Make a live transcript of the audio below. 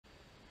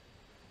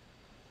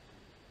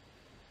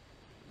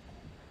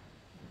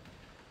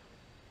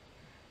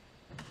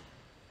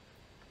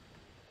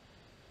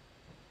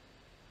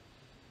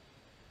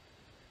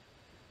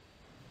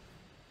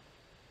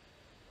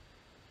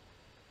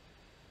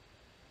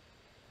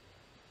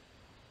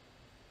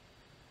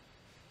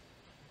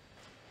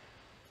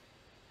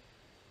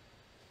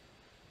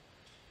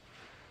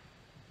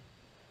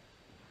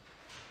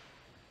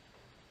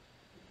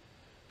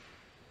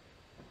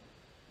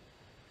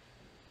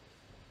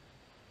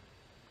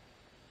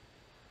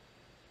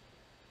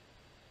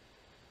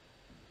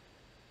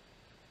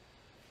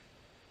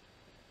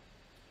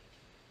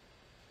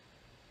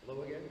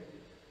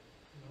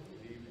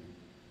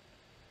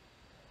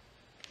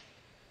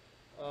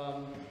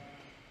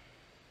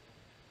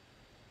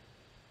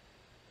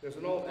There's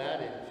an old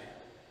adage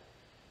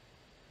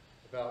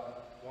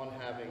about one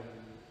having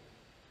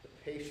the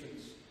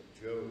patience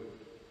of Job.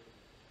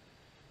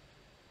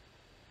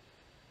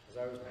 As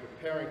I was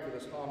preparing for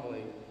this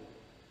homily,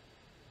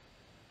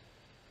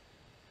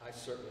 I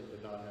certainly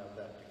did not have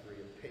that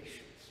degree of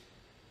patience.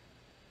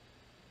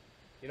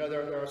 You know,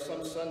 there are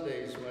some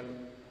Sundays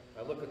when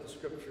I look at the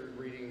scripture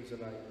readings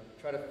and I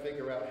try to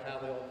figure out how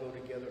they all go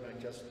together, and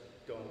I just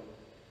don't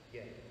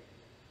get it.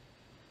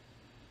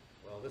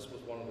 Well, this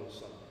was one of those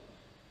Sundays.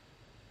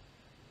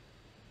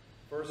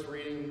 First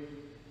reading,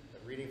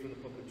 a reading from the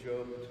book of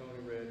Job that Tony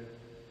read.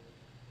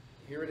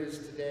 Here it is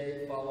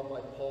today, followed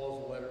by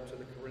Paul's letter to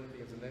the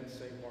Corinthians, and then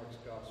St. Mark's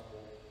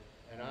Gospel.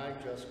 And I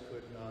just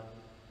could not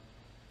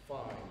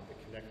find the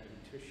connecting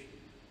tissue,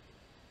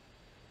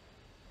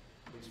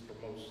 at least for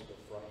most of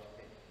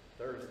Friday,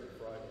 Thursday,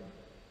 Friday,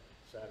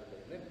 Saturday.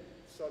 And then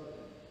suddenly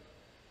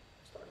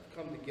it started to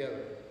come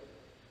together.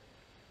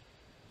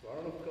 So I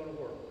don't know if it's going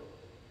to work.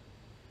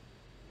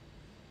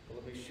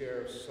 But let me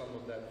share some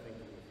of that thinking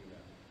with you now.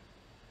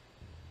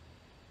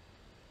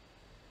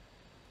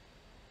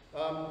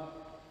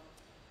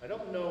 I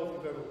don't know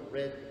if you've ever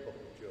read the book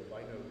of Job.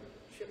 I know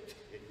Chip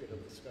did a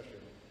discussion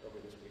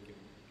earlier this week and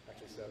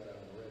actually sat down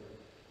and read it.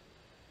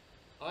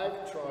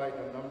 I've tried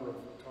a number of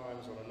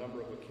times on a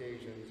number of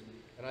occasions,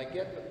 and I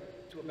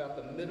get to about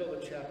the middle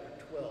of chapter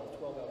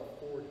 12 out of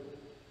 40,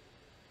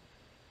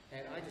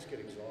 and I just get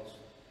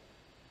exhausted.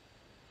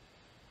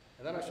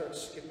 And then I start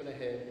skipping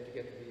ahead to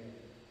get to the end.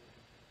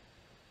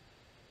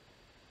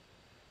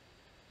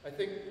 I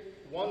think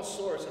one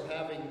source of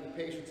having the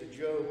patience of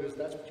Job is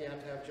that's what you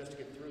have just to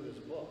get through this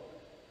book.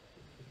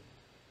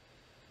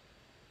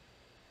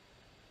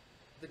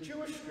 The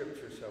Jewish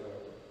scriptures,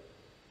 however,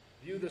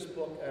 view this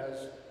book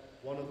as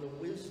one of the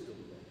wisdom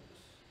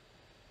books.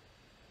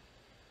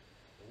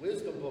 The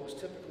wisdom books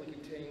typically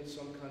contain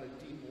some kind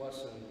of deep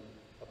lesson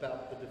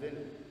about the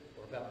divinity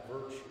or about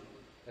virtue.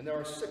 And there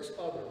are 6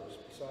 others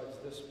besides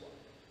this one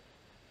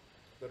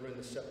that are in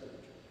the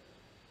Septuagint.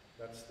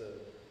 That's the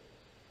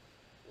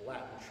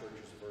Latin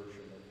Church's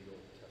version of the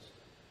Old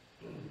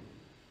Testament.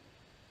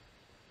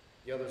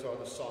 The others are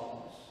the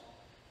Psalms,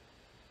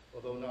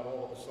 although not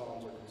all of the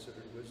Psalms are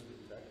considered wisdom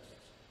texts.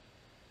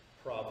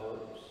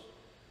 Proverbs,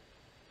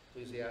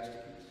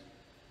 Ecclesiastes,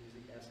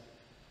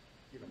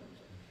 you know what I'm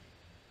saying.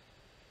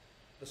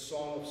 The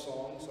Song of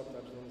Songs,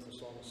 sometimes known as the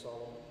Song of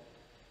Solomon,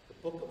 the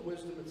Book of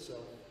Wisdom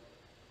itself,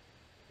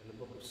 and the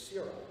Book of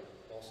Sirach,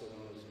 also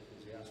known as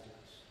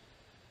Ecclesiastes.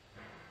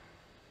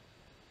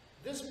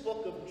 This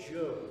book of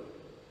Job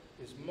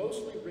is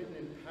mostly written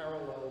in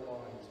parallel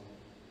lines,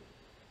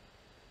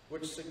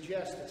 which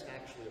suggests it's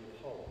actually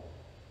a poem,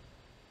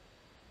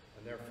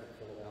 and therefore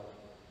full of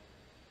allegory.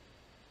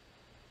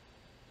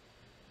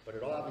 But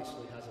it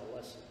obviously has a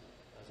lesson,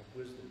 as a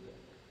wisdom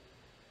book,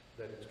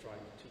 that it's trying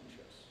to teach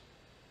us.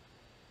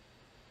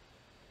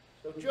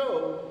 So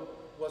Job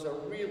was a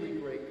really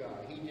great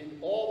guy. He did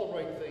all the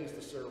right things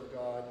to serve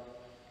God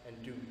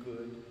and do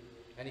good,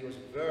 and he was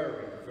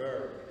very,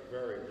 very,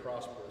 very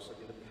prosperous. I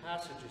mean, the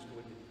passages go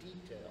into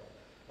detail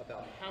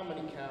about how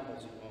many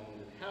camels he owned,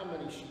 and how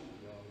many sheep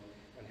he owned,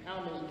 and how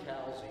many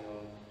cows he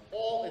owned,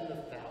 all in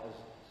the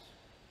thousands.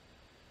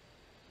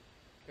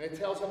 And it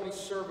tells how many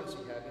servants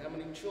he had, and how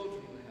many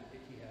children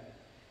he had.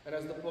 And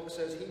as the book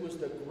says, he was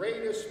the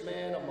greatest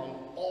man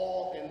among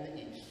all in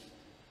the East.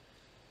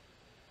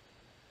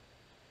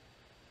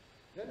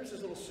 Then there's this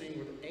little scene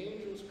where the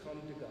angels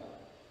come to God.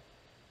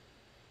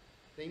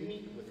 They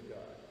meet with God.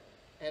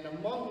 And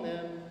among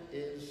them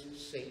is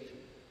Satan.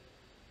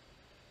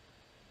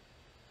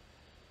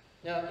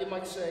 Now, you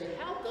might say,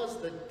 how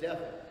does the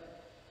devil,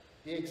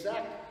 the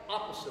exact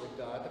opposite of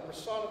God, the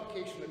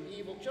personification of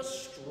evil,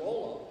 just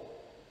stroll up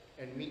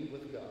and meet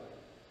with God?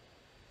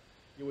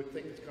 You would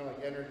think it's kind of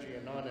like energy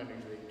and non-energy.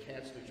 They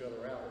cancel each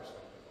other out or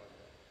something like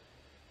that.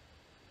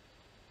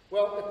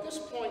 Well, at this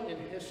point in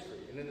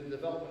history and in the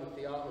development of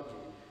theology,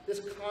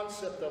 this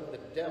concept of the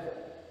devil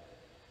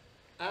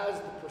as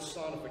the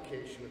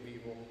personification of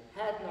evil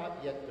had not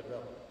yet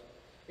developed.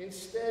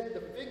 Instead,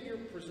 the figure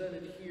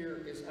presented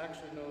here is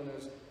actually known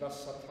as the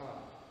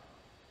Satan.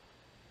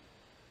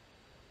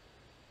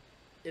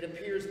 It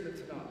appears in the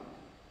Tanakh.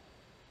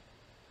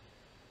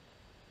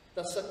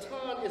 The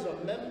Satan is a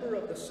member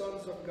of the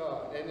sons of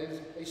God and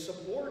is a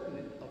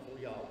subordinate of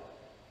Yahweh.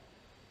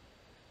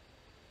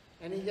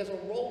 And he has a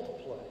role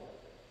to play.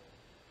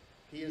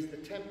 He is the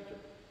tempter,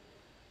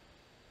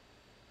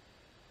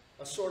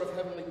 a sort of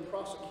heavenly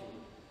prosecutor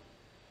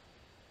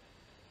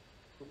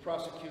who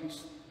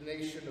prosecutes the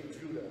nation of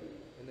Judah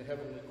in the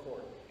heavenly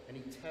court, and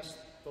he tests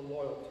the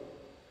loyalty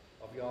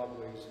of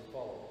Yahweh's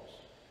followers.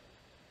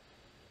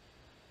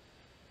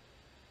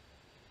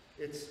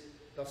 It's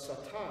the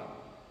Satan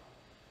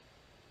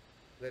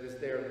that is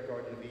there in the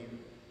Garden of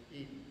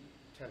Eden,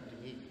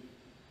 tempting Eve.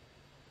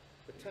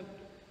 The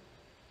tempter,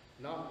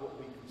 not what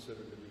we consider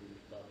to be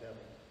the devil.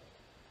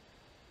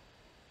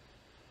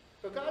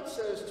 So God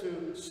says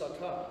to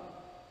Satan,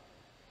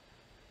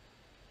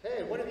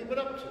 hey, what have you been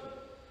up to?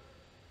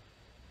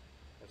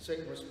 And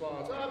Satan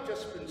responds, I've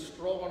just been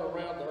strolling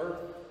around the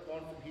earth,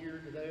 going from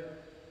here to there.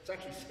 It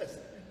actually says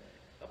that.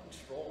 I've been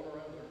strolling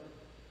around the earth,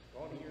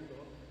 going here,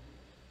 going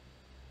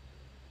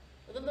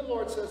there. And then the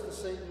Lord says to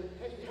Satan,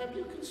 hey, have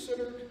you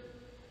considered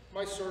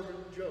my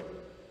servant Job?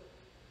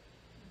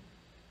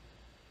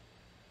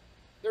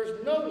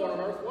 There's no one on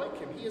earth like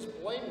him. He is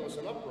blameless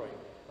and upright,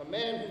 a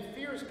man who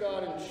fears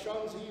God and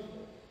shuns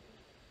evil.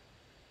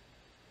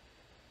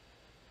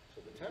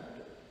 So the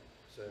tempter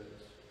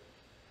says,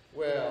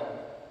 well,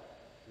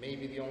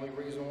 maybe the only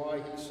reason why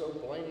he's so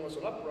blameless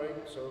and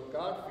upright, so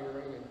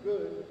God-fearing and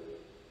good,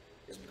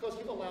 is because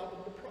you've allowed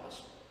him to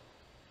prosper.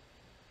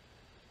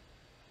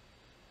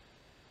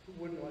 Who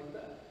wouldn't like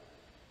that?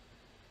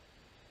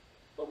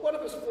 But what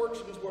if his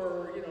fortunes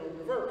were,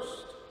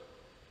 reversed?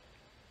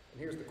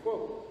 And here's the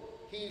quote.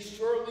 He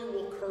surely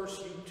will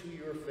curse you to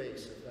your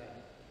face if that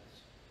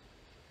happens.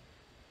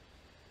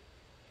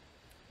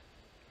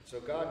 So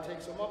God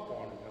takes him up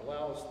on it and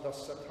allows the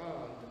Satan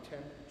to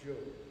tempt Job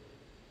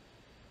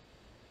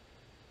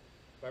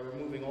by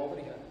removing all that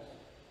he has.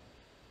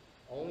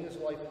 Only his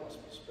life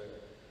must be spared.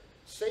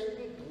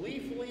 Satan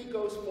gleefully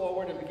goes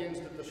forward and begins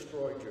to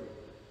destroy Job.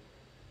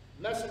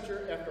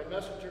 Messenger after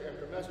messenger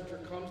after messenger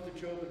comes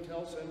to Job and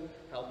tells him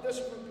how this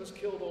group has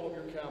killed all of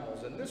your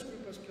camels, and this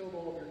group has killed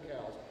all of your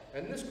cows,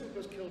 and this group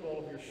has killed all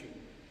of your sheep.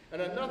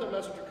 And another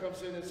messenger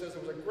comes in and says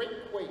there was a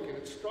great quake, and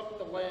it struck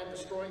the land,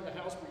 destroying the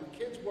house where your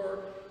kids were,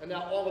 and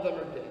now all of them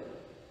are dead.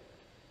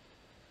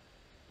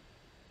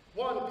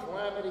 One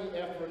calamity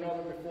after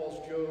another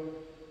befalls Job,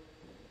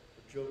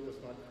 but Job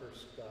does not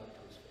curse God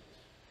to his face.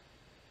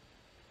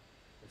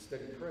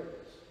 Instead, he prays.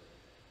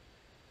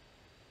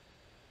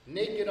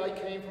 Naked I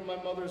came from my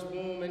mother's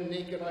womb, and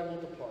naked I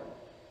will depart.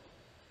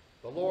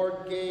 The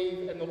Lord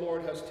gave, and the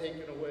Lord has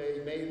taken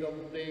away. May the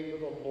name of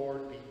the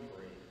Lord be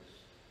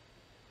praised.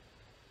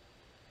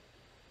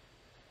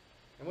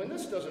 And when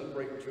this doesn't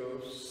break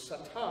Job,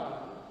 Satan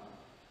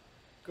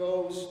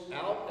goes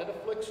out and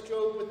afflicts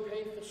Job with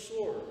painful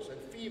sores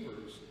and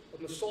fevers,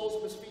 from the soles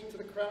of his feet to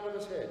the crown of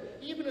his head.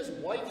 Even his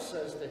wife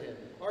says to him,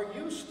 are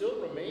you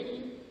still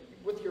remaining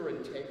with your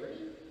integrity?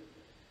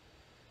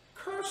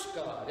 Curse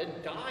God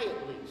and die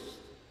at least.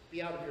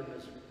 Be out of your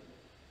misery.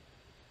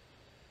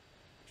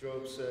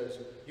 Job says,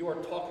 you are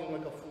talking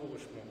like a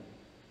foolish woman.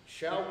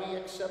 Shall we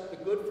accept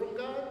the good from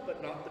God,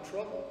 but not the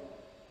trouble?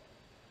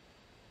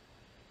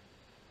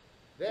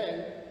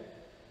 Then,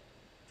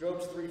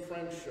 Job's three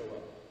friends show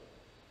up.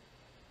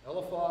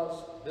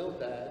 Eliphaz,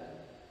 Bildad,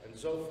 and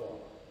Zophar.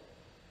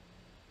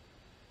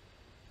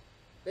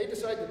 They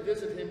decide to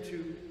visit him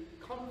to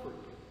comfort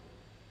him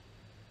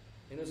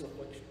in his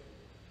affliction.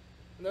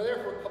 And they're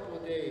there for a couple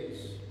of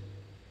days.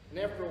 And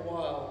after a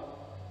while,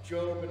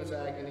 Job in his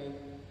agony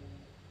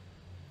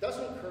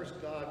doesn't curse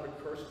God,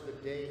 but curses the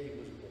day he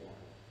was born.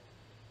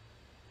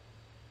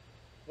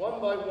 One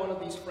by one of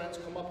these friends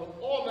come up with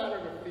all manner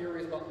of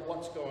theories about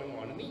what's going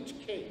on. In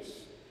each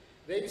case,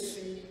 they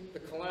see the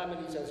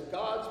calamities as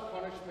God's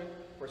punishment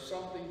for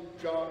something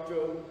Job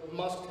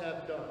must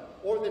have done,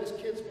 or that his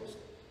kids must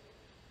have.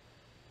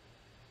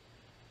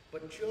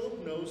 But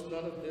Job knows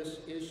none of this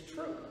is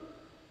true.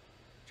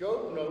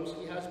 Job knows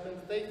he has been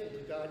faithful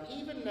to God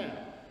even now.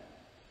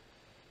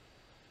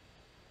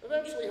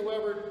 Eventually,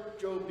 however,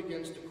 Job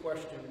begins to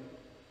question,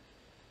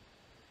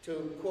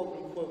 to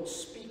quote-unquote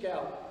speak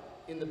out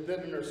in the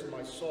bitterness of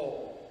my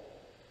soul.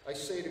 I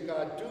say to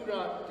God, do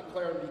not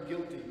declare me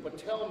guilty, but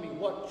tell me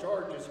what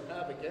charges you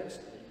have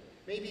against me.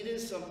 Maybe it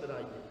is something I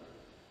did.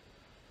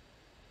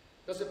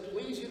 Does it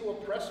please you to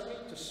oppress me,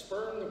 to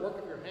spurn the work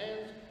of your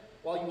hands,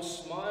 while you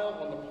smile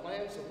on the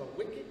plans of the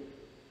wicked?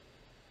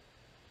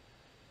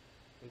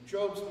 In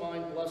Job's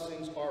mind,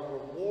 blessings are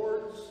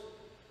rewards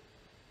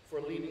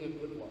for leading a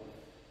good life.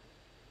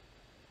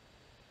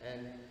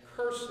 And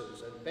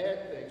curses and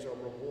bad things are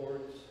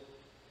rewards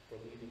for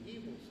leading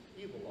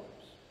evil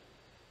lives.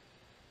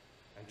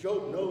 And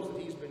Job knows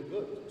that he's been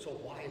good, so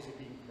why is he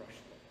being crushed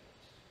like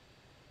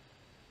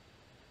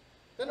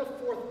this? Then a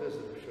fourth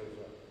visitor shows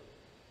up.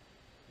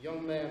 A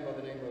young man by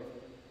the name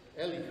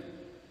of Elihu,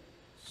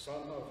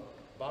 son of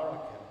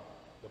Barakel,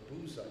 the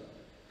Buzite.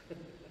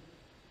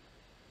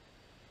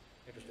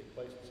 Interesting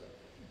place to say.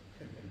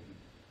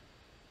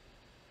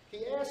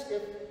 He asks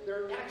if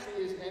there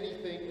actually is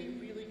anything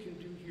we really can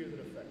do here that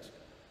affects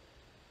God.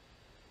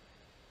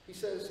 He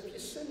says, if you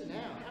sin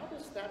now, how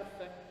does that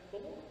affect the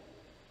Lord?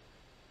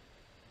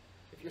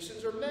 If your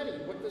sins are many,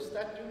 what does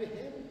that do to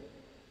him?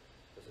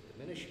 Does it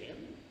diminish him?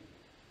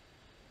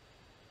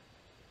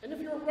 And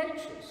if you're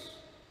righteous,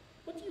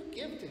 what do you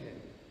give to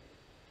him?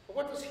 Or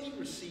what does he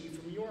receive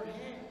from your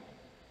hand?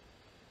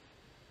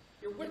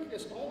 Your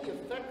wickedness only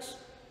affects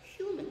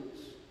humans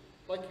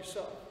like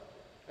yourself,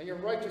 and your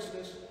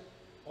righteousness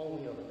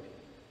only other people.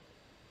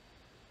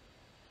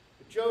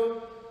 But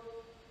Job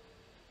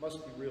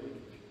must be really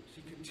confused.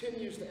 He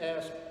continues to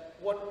ask,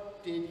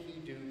 what did he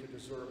do to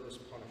deserve this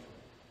punishment?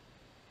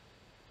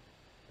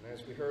 And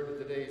as we heard in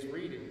today's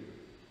reading,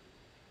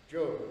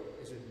 Job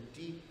is in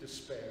deep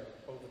despair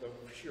over the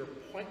sheer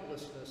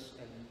pointlessness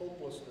and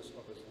hopelessness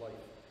of his life.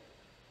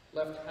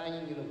 left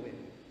hanging in the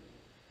wind.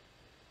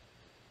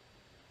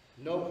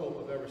 No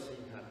hope of ever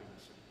seeing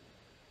happiness again.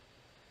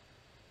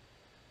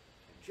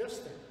 And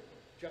just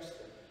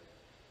then,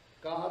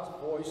 God's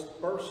voice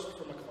burst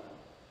from a cloud.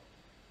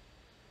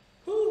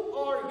 Who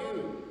are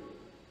you?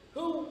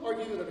 Who are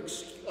you that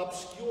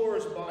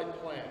obscures my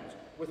plans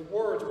with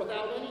words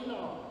without any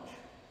knowledge?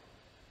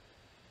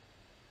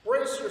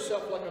 Brace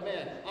yourself like a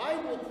man. I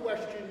will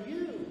question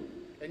you,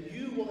 and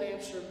you will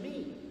answer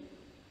me.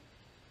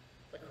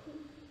 Like,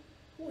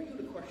 who are you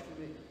to question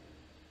me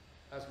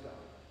as God?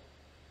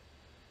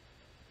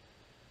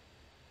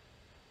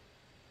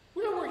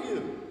 Where were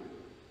you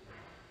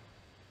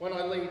when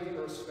I laid the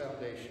earth's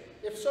foundation?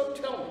 If so,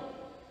 tell me.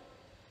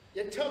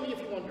 Yet tell me if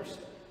you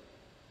understand.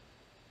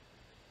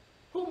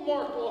 Who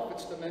marked off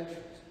its dimensions?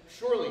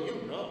 Surely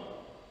you know.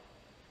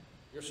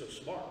 You're so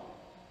smart.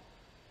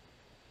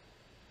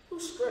 Who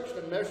stretched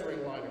a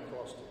measuring line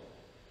across it?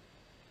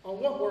 On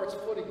what were its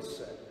footings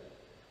set?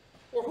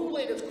 Or who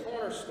laid its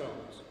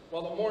cornerstones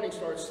while the morning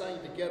stars sang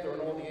together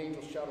and all the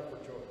angels shouted for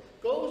joy?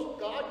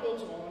 God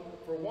goes on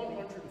for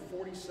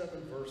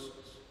 147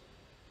 verses,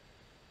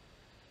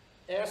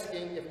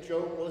 asking if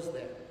Job was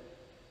there,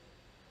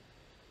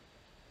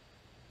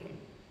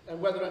 and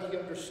whether or not he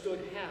understood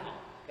how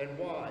and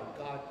why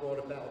God brought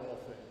about all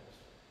things.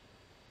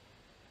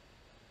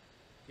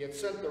 He had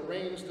sent the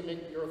rains to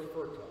make the earth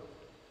fertile.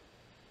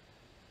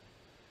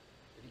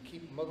 Did he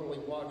keep motherly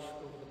watch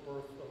over the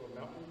birth of a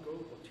mountain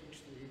goat or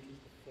teach the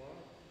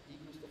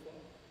eagles to fly?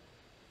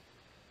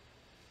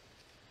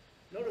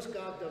 Notice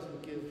God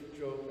doesn't give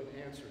Job an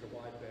answer to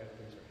why bad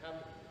things are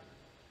happening.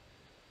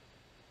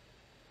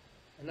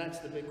 And that's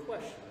the big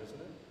question, isn't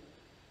it?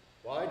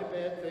 Why do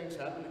bad things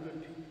happen to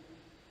good people?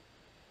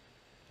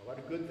 Why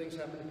do good things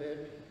happen to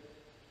bad people?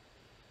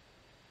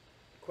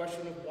 The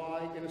question of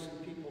why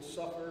innocent people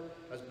suffer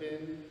has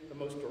been the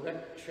most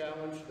direct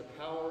challenge to the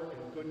power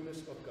and goodness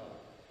of God.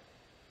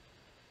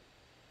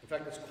 In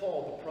fact, it's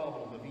called the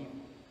problem of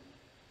evil.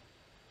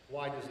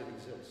 Why does it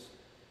exist?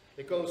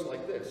 It goes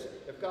like this.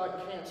 If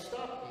God can't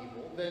stop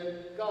evil, then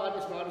God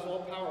is not as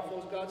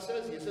all-powerful as God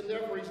says he is, and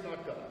therefore he's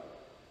not God.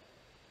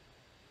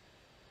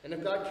 And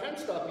if God can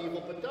stop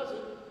evil but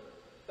doesn't,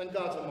 then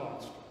God's a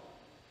monster.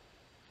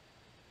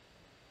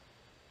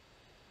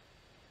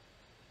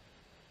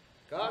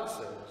 God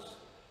says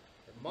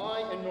that my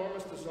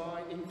enormous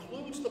design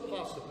includes the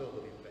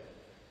possibility of bad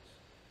things.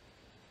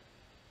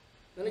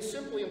 Then he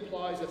simply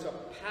implies it's a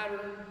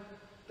pattern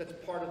that's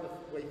part of the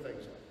way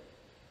things are.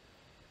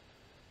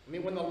 I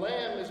mean, when the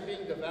lamb is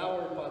being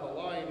devoured by the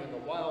lion in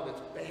the wild,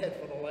 it's bad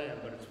for the lamb,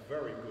 but it's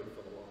very good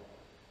for the lion.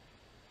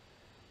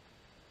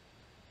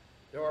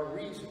 There are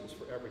reasons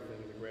for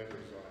everything in the grand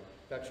design.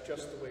 That's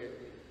just the way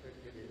it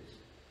is.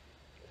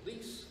 At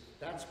least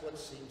that's what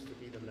seems to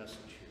be the message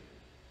here.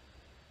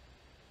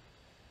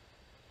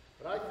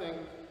 But I think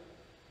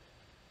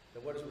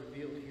that what is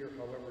revealed here,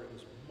 however,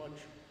 is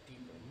much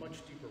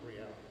deeper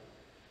reality.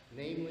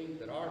 Namely,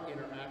 that our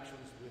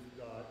interactions with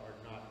God are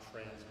not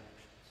transactions.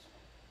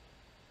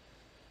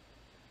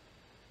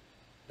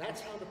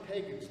 That's how the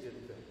pagans did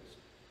things.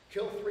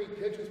 Kill 3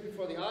 pigeons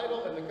before the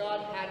idol, and the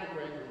god had to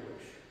grant your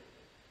wish.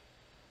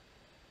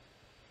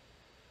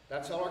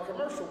 That's how our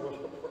commercial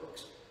world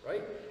works,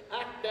 right?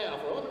 Act now,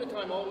 for a limited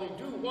time only,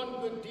 do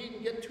one good deed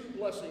and get 2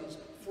 blessings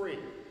free.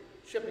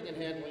 Shipping and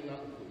handling not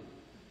included.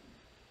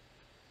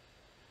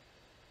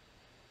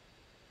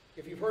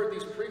 If you've heard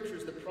these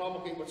preachers that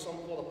promulgate what some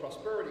call the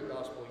prosperity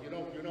gospel, you know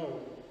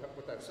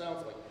what that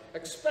sounds like.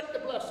 Expect a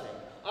blessing.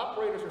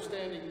 Operators are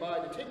standing by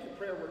to take your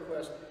prayer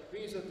request.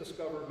 Visa,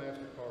 Discover,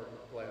 MasterCard,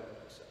 gladly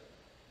accept.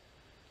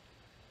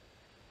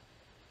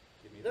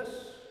 Give me this,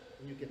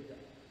 and you get that.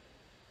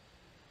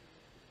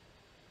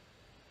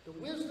 The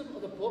wisdom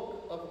of the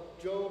book of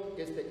Job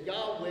is that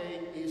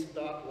Yahweh is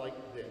not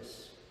like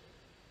this.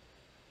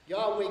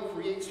 Yahweh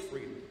creates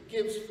freely,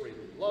 gives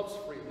freely, loves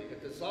freely,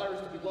 and desires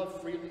to be loved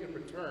freely in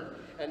return,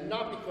 and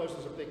not because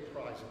there's a big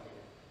prize at the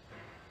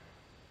end.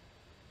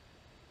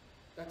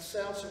 That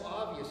sounds so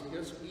obvious and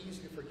it's so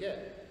easy to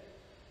forget.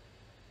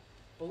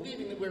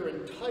 Believing that we're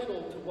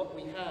entitled to what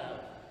we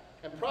have,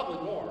 and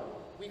probably more,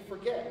 we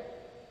forget.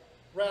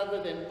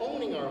 Rather than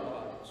owning our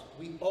lives,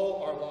 we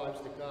owe our lives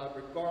to God,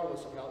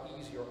 regardless of how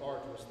easy or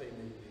arduous they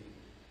may be.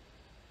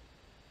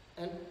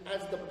 And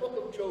as the book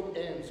of Job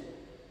ends,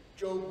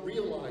 Job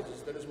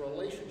realizes that his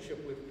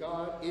relationship with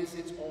God is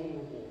its own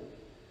reward.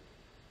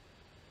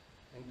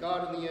 And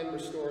God, in the end,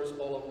 restores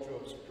all of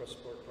Job's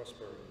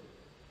prosperity.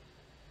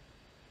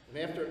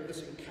 And after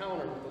this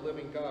encounter with the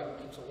living God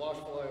who keeps a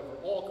watchful eye over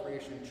all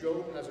creation,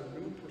 Job has a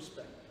new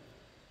perspective.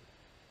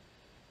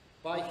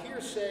 By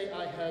hearsay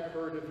I had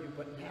heard of you,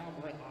 but now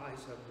my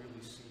eyes have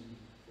really seen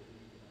what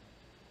you.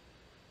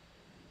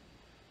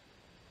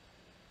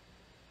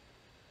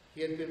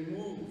 He had been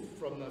moved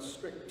from the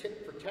strict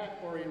tit-for-tat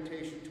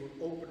orientation to an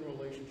open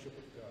relationship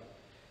with God.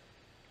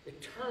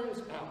 It turns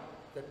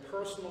out that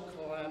personal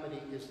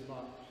calamity is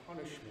not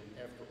punishment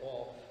after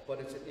all, but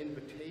it's an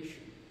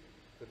invitation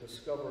to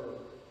discover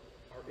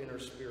our inner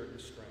spirit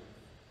and strength.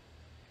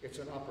 It's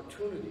an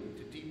opportunity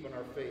to deepen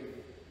our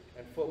faith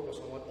and focus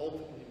on what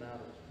ultimately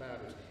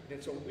matters. And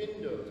it's a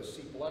window to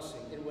see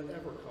blessing in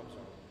whatever comes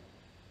our way.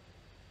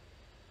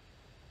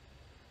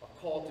 A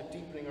call to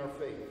deepening our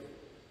faith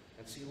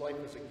and see life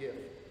as a gift.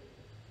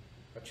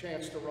 A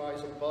chance to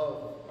rise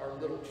above our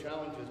little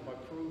challenges by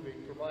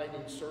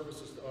providing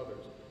services to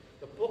others.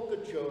 The book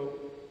of Job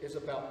is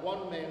about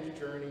one man's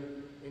journey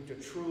into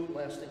true,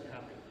 lasting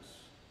happiness.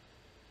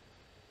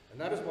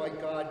 And that is why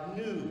God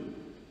knew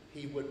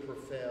he would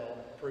prevail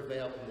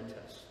in the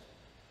test.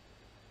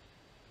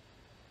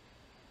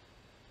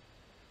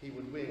 He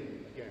would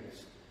win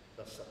against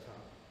the Satan.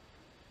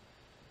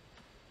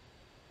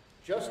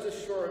 Just as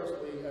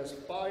surely as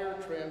fire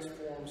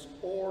transforms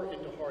ore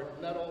into hard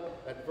metal,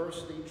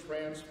 adversity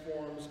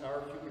transforms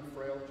our human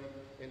frailty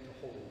into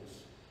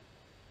holiness.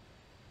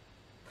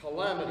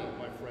 Calamity,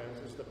 my friends,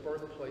 is the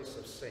birthplace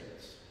of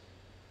saints.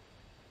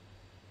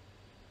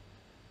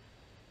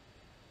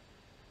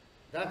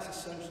 That's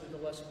essentially the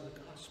lesson of the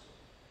gospel.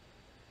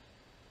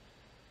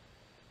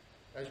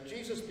 As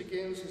Jesus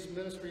begins his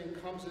ministry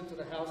and comes into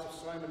the house of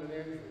Simon and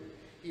Andrew,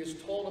 he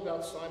is told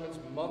about Simon's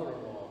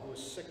mother-in-law who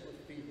is sick with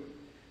fever.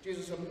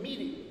 Jesus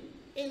immediately,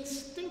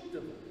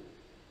 instinctively,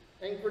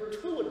 and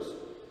gratuitously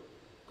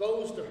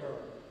goes to her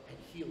and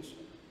heals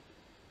her.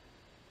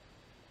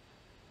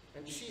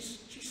 And she's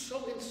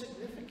so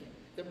insignificant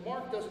that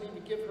Mark doesn't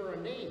even give her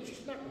a name.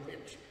 She's not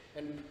rich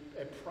and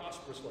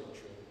prosperous like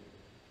Job.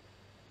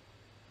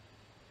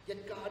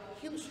 Yet God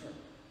heals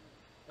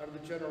her out of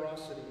the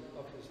generosity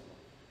of his love.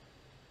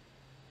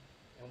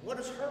 And what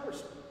is her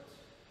response?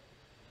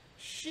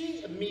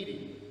 She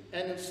immediately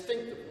and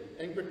instinctively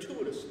and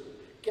gratuitously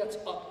gets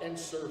up and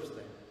serves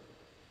them.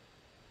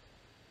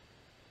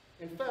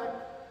 In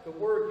fact, the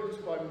word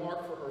used by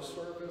Mark for her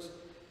service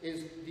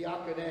is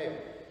diakoneo.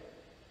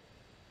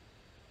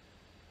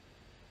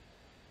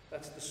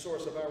 That's the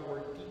source of our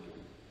word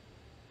deacon.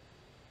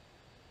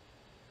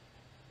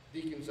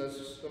 Deacons,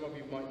 as some of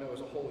you might know,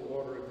 is a holy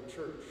order of the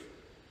church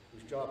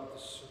whose job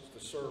is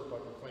to serve by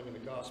proclaiming the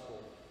gospel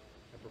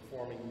and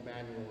performing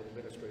manual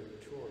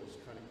administrative chores.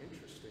 Kind of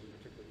interesting,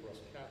 particularly for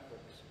us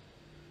Catholics,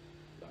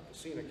 not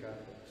Casina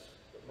Catholics,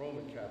 but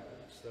Roman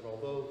Catholics, that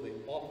although the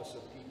office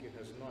of deacon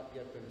has not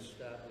yet been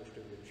established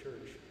in the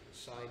church,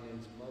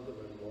 Simon's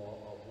mother-in-law,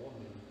 a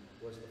woman,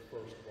 was the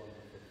first one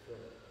to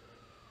fulfill it.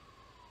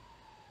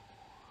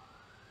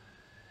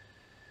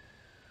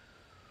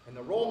 And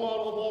the role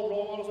model of all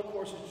role models, of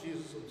course, is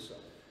Jesus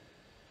himself.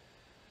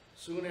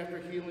 Soon after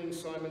healing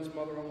Simon's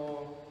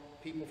mother-in-law,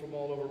 people from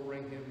all over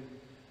bring him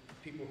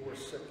people who are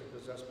sick and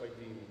possessed by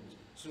demons.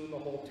 Soon the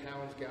whole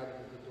town's gathered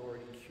at the door,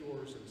 and he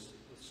cures the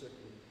sick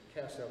and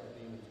casts out the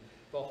demons.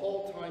 The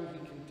whole time he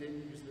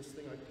continues this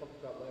thing I talked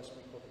about last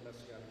week called the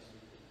Messianic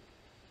secret.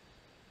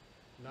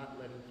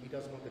 He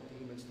doesn't want the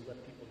demons to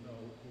let people know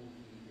who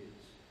he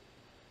is.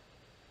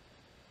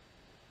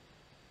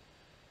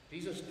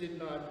 Jesus did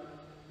not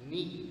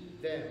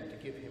need them to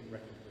give him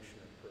recognition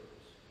and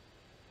praise.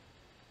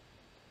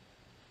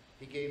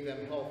 He gave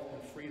them health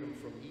and freedom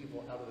from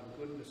evil out of the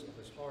goodness of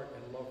his heart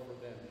and love for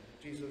them.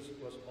 Jesus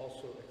was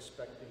also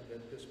expecting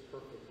that this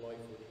perfect life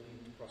would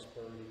lead to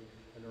prosperity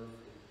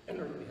and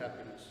earthly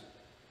happiness.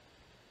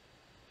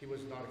 He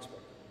was not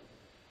expecting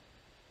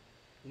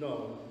it.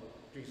 No,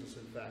 Jesus,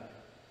 in fact,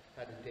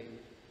 had a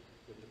date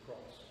with the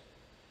cross.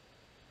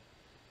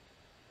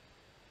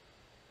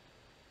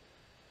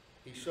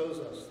 He shows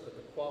us that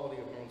the quality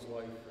of one's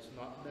life is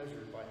not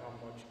measured by how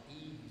much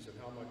ease and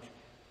how many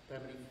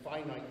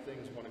finite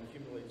things one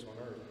accumulates on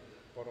earth,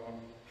 but on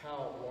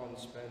how one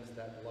spends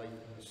that life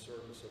in the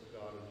service of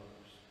God and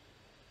others.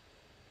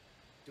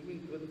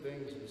 Doing good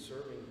things and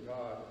serving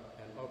God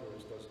and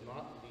others does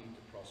not lead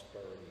to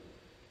prosperity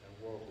and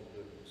worldly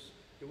goodness.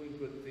 Doing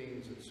good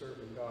things and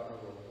serving God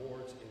are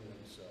rewards in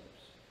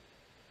themselves.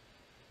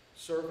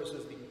 Service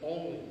is the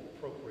only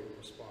appropriate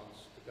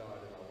response to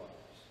God in our lives.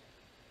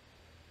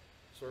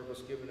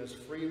 Service given as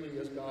freely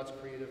as God's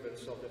creative and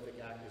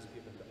salvific act is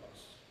given to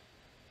us.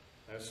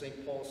 As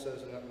St. Paul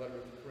says in that letter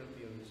to the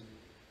Corinthians,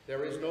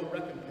 there is no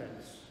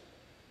recompense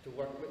to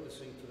work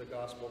witnessing to the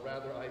gospel.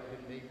 Rather, I've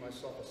been made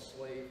myself a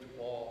slave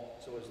to all,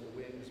 so as to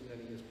win as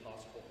many as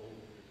possible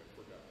over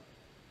for God.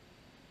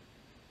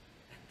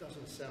 That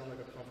doesn't sound like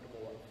a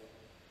comfortable life.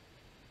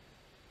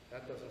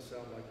 That doesn't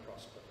sound like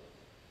prosperity.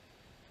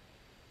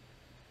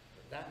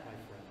 But that, my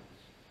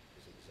friends,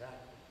 is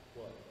exactly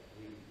what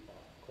we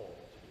are called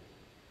to do.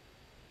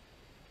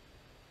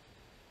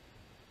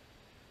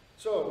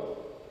 So,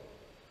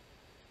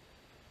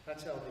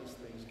 that's how these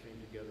things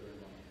came together in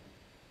my head.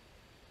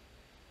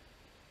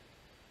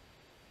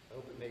 I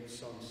hope it makes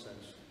some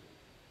sense to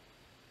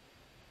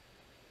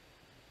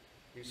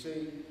you. You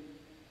see,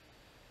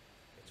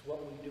 it's what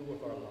we do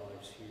with our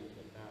lives here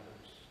that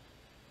matters.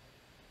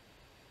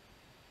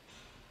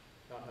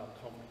 Not how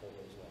comfortable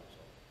those lives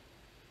are.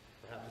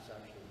 Perhaps it's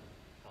actually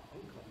how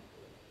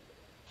uncomfortable they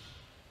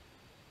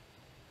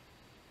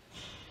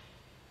are.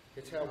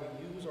 It's how we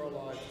use our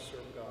lives to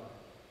serve God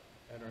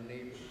and our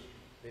neighbors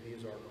that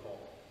is our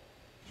call.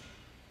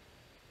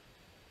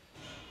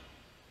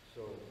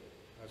 So,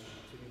 as we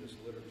continue this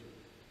liturgy,